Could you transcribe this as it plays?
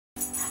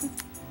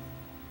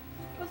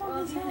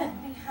on his head?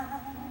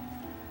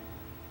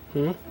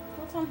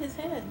 What's on his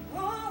head?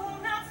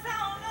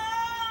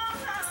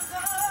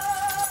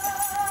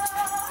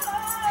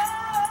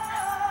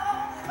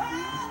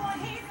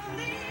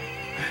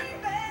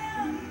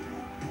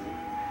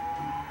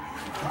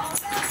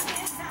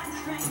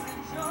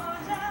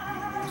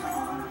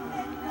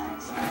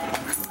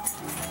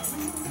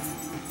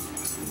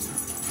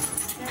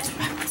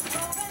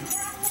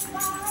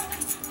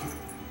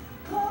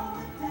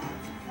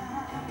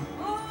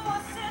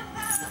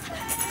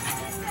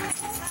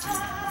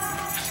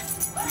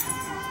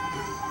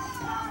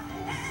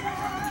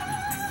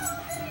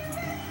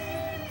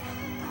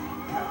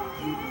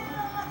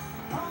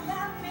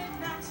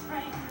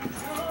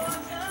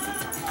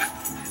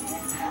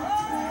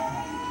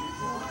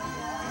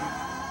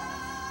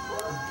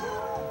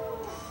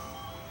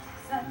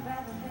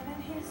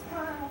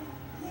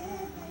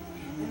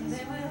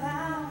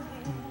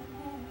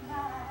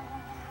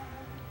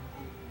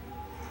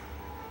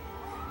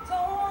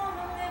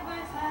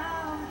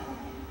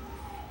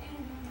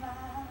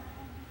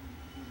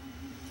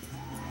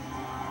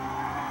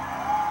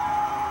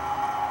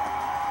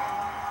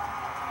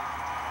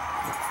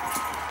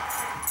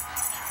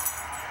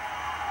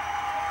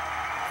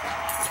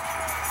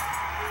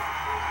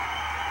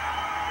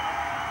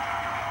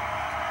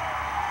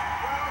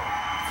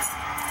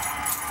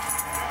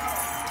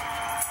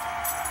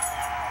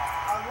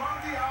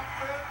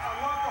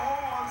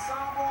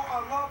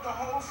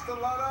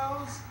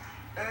 Stilettos,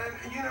 and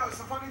you know, it's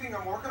a funny thing,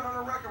 I'm working on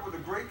a record with a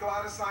great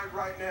Gladys Knight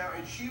right now,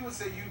 and she would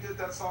say you did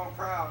that song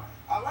proud.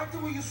 I like the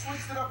way you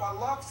switched it up. I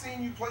love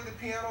seeing you play the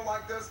piano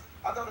like this.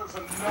 I thought it was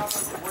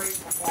another great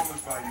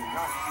performance by you.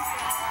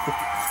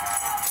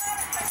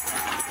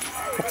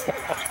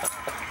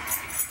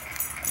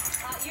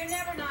 You're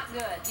never not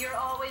good. You're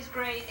always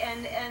great,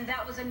 and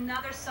that was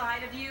another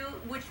side of you,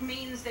 which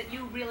means that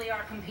you really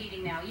are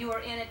competing now. You are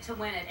in it to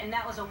win it, and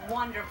that was a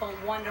wonderful,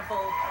 wonderful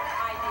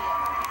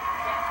idea.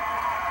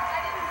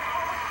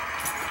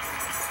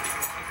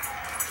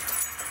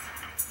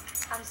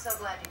 I'm so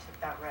glad you took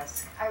that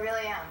risk. I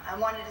really am. I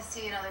wanted to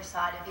see another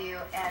side of you,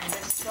 and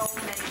there's so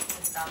many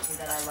things about you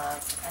that I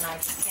love, and I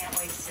just can't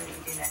wait to see what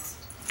you do next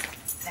week.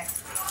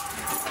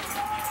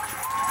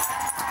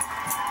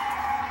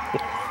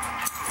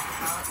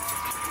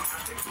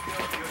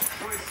 Your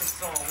choice of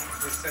song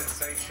was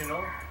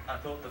sensational. I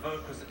thought the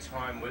vocals at the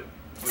time were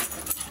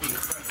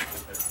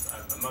incredible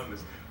at the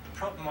moments. The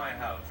problem I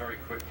have, very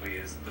quickly,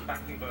 is the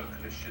backing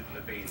vocalist shouldn't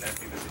have been there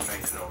because it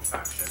made an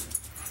old-fashioned.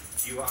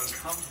 You are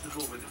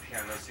uncomfortable with the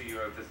piano, so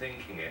you're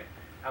overthinking it.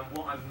 And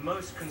what I'm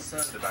most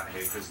concerned about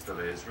here, Crystal,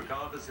 is,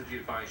 regardless of the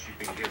advice you've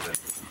been given,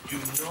 do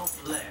not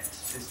let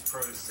this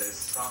process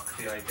suck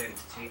the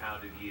identity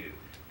out of you.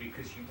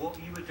 Because what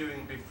you were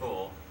doing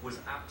before was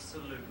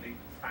absolutely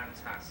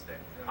fantastic.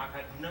 I've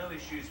had no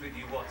issues with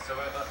you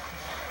whatsoever. I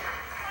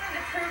wanted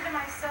to prove to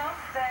myself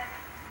that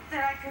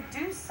I could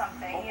do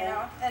something, you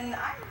know, and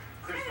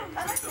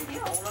Crystal,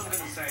 all I'm going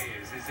to say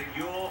is that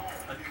you're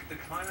the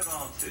kind of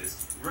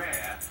artist,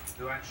 rare,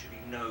 who actually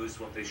knows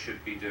what they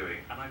should be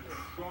doing. And I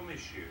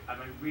promise you, and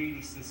I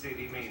really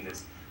sincerely mean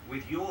this,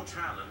 with your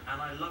talent,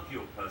 and I love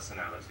your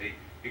personality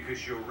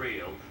because you're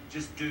real,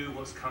 just do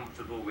what's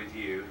comfortable with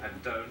you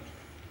and don't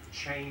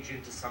change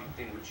into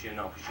something which you're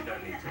not, because you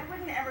don't need to. I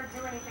wouldn't ever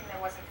do anything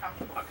that wasn't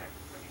comfortable. Okay.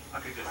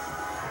 Okay, good.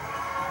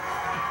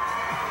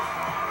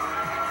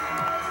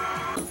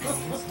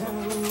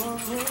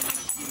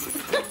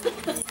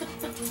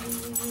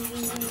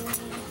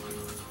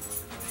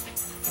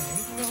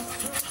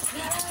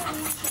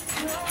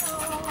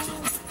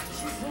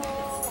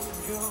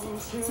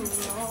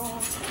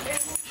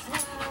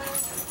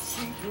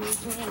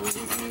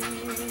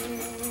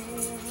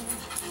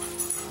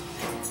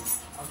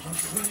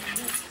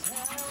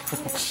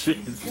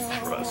 She's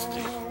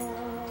rusty.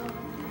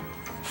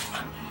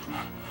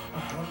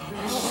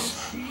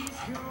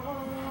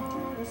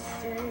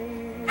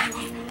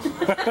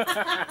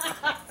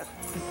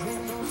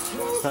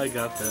 I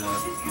got that.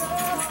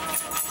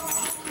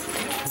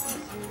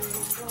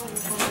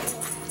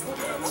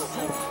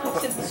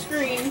 Look at the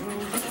screen.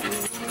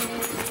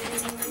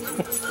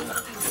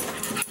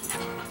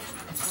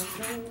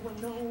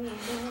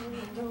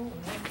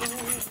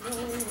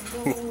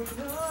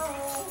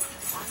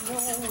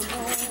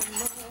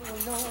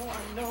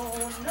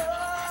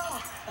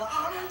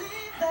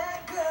 Leave that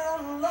girl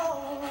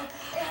alone.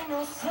 Ain't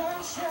no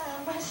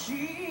sunshine when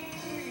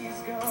she's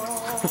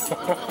gone.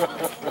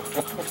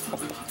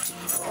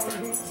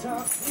 Only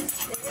darkness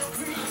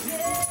every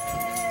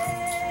day.